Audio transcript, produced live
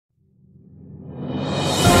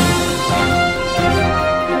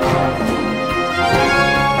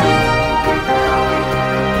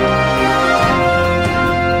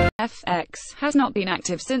has not been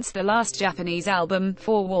active since the last Japanese album,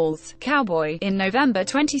 Four Walls, COWBOY, in November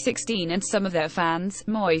 2016, and some of their fans,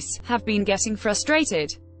 Moise, have been getting frustrated.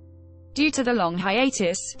 Due to the long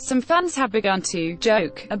hiatus, some fans have begun to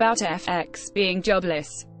joke about FX being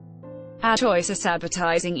jobless. A choice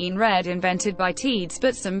advertising in red invented by Teeds,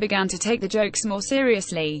 but some began to take the jokes more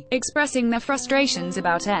seriously, expressing their frustrations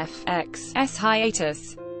about FX's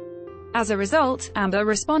hiatus. As a result, Amber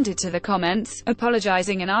responded to the comments,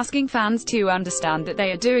 apologizing and asking fans to understand that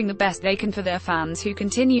they are doing the best they can for their fans who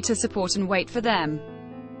continue to support and wait for them.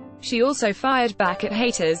 She also fired back at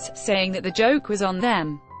haters, saying that the joke was on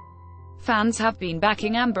them. Fans have been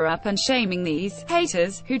backing Amber up and shaming these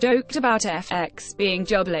haters, who joked about FX being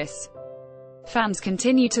jobless. Fans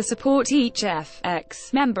continue to support each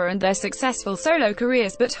FX member and their successful solo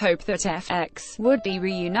careers, but hope that FX would be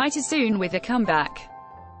reunited soon with a comeback.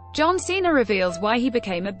 John Cena reveals why he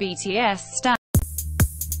became a BTS stan.